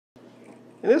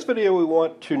In this video, we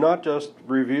want to not just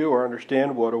review or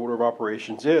understand what order of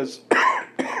operations is,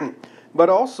 but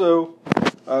also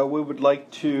we would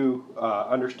like to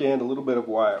understand a little bit of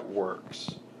why it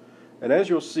works. And as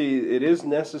you'll see, it is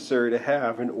necessary to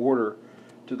have an order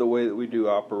to the way that we do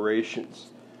operations.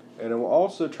 And we'll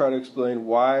also try to explain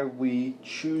why we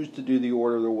choose to do the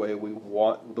order the way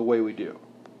we do.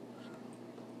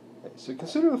 Okay, so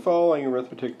consider the following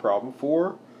arithmetic problem: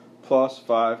 4 plus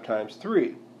 5 times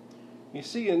 3. You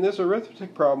see, in this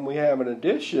arithmetic problem, we have an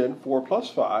addition, 4 plus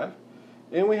 5,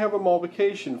 and we have a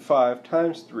multiplication, 5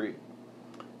 times 3.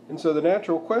 And so the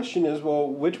natural question is, well,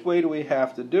 which way do we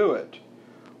have to do it?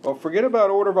 Well, forget about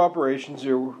order of operations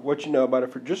or what you know about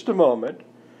it for just a moment.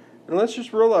 And let's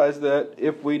just realize that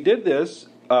if we did this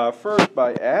first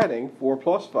by adding 4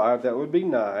 plus 5, that would be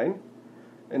 9.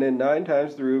 And then 9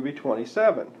 times 3 would be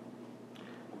 27.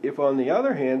 If, on the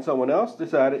other hand, someone else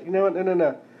decided, you know what,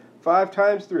 no, 5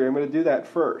 times 3, I'm going to do that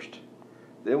first.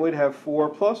 Then we'd have 4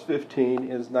 plus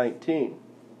 15 is 19.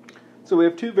 So we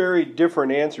have two very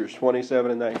different answers, 27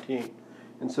 and 19.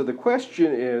 And so the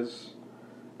question is,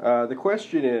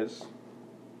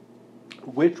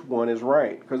 which one is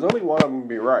right? Because only one of them can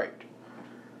be right.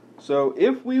 So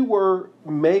if we were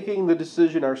making the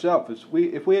decision ourselves,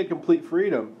 if we had complete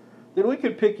freedom, then we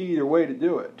could pick either way to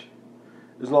do it,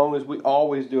 as long as we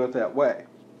always do it that way.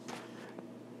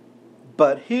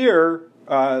 But here,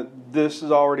 this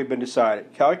has already been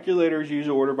decided. Calculators use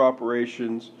order of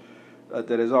operations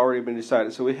that has already been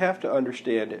decided, so we have to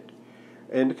understand it.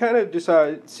 And to kind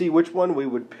of see which one we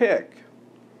would pick,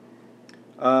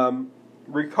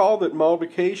 recall that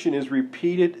multiplication is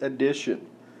repeated addition.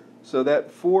 So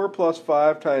that 4 plus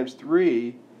 5 times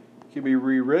 3 can be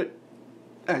rewritten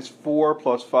as 4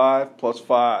 plus 5 plus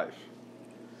 5.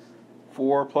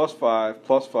 4 plus 5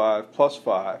 plus 5 plus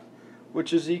 5,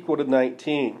 which is equal to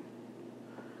 19.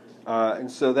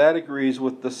 And so that agrees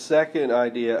with the second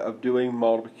idea of doing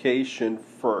multiplication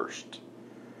first.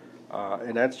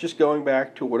 And that's just going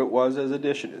back to what it was as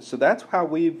addition. So that's how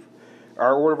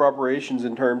our order of operations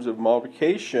in terms of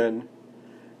multiplication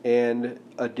and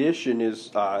addition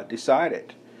is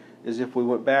decided. Is if we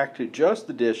went back to just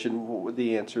addition, what would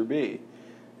the answer be?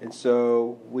 And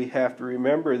so we have to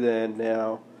remember then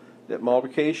now that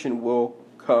multiplication will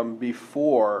come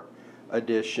before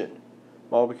addition.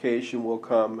 Multiplication will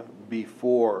come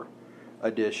before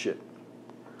addition.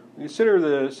 Consider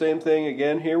the same thing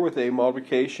again here with a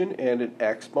multiplication and an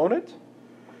exponent.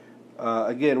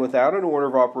 Again, without an order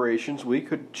of operations, we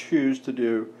could choose to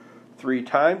do 3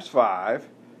 times 5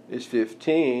 is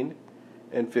 15,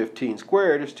 and 15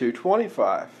 squared is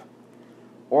 225.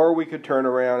 Or we could turn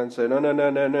around and say, no, I'm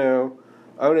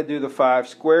going to do the 5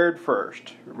 squared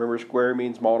first. Remember, square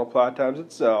means multiply times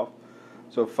itself.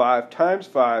 So 5 times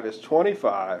 5 is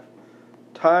 25,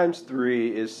 times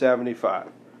 3 is 75.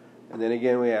 And then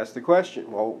again we ask the question,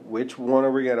 well, which one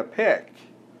are we going to pick?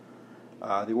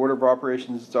 The order of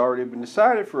operations that's already been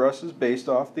decided for us is based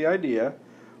off the idea,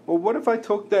 well, what if I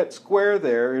took that square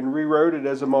there and rewrote it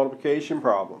as a multiplication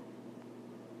problem?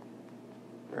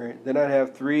 All right, then I'd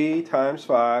have 3 times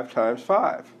 5 times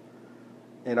 5,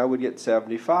 and I would get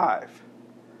 75.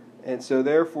 And so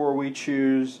therefore we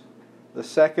choose the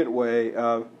second way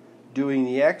of doing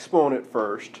the exponent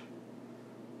first,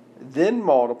 then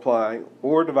multiplying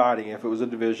or dividing if it was a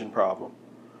division problem,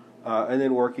 and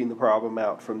then working the problem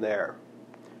out from there.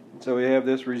 And so we have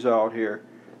this result here,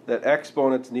 that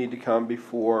exponents need to come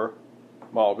before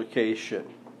multiplication.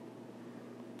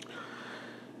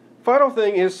 Final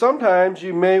thing is, sometimes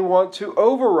you may want to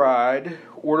override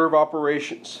order of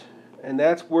operations, and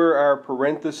that's where our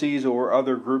parentheses or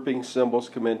other grouping symbols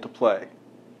come into play.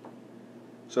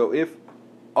 So if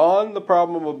on the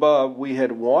problem above we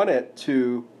had wanted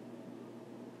to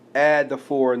add the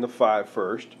 4 and the 5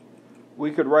 first,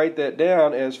 we could write that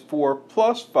down as 4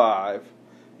 plus 5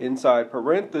 inside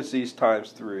parentheses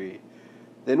times 3.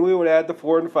 Then we would add the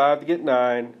 4 and 5 to get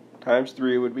 9, times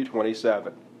 3 would be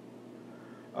 27.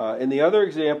 In the other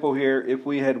example here, if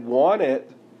we had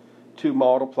wanted to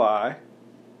multiply,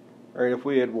 or if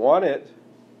we had wanted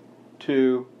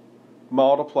to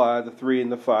multiply the 3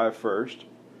 and the 5 first,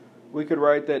 we could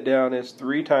write that down as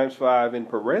 3 times 5 in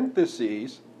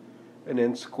parentheses and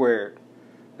then squared.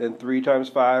 Then 3 times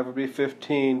 5 would be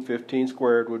 15. 15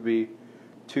 squared would be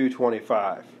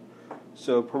 225.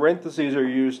 So parentheses are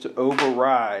used to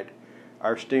override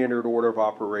our standard order of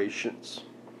operations.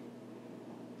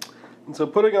 And so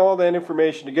putting all that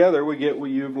information together, we get what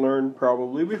you've learned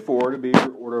probably before to be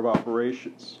your order of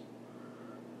operations.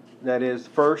 That is,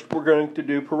 first we're going to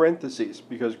do parentheses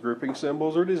because grouping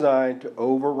symbols are designed to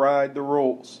override the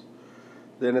rules.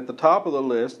 Then at the top of the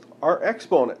list are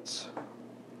exponents.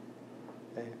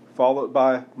 followed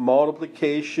by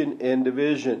multiplication and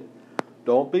division.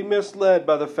 Don't be misled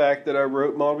by the fact that I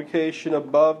wrote multiplication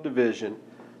above division.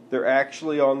 They're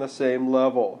actually on the same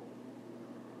level.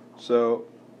 So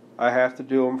I have to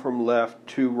do them from left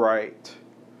to right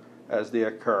as they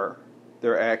occur.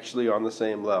 They're actually on the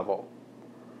same level.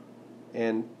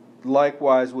 And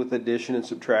likewise with addition and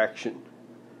subtraction.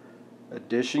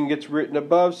 Addition gets written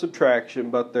above subtraction,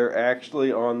 but they're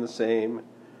actually on the same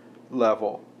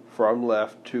level from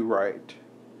left to right.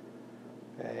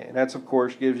 Okay, and that's, of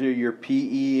course, gives you your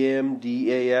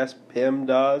PEMDAS,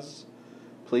 PEMDAS.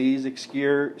 Please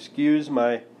excuse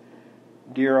my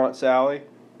dear Aunt Sally.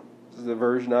 This is the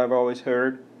version I've always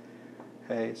heard.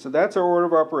 Okay, so that's our order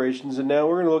of operations, and now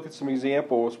we're going to look at some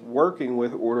examples working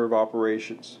with order of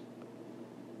operations.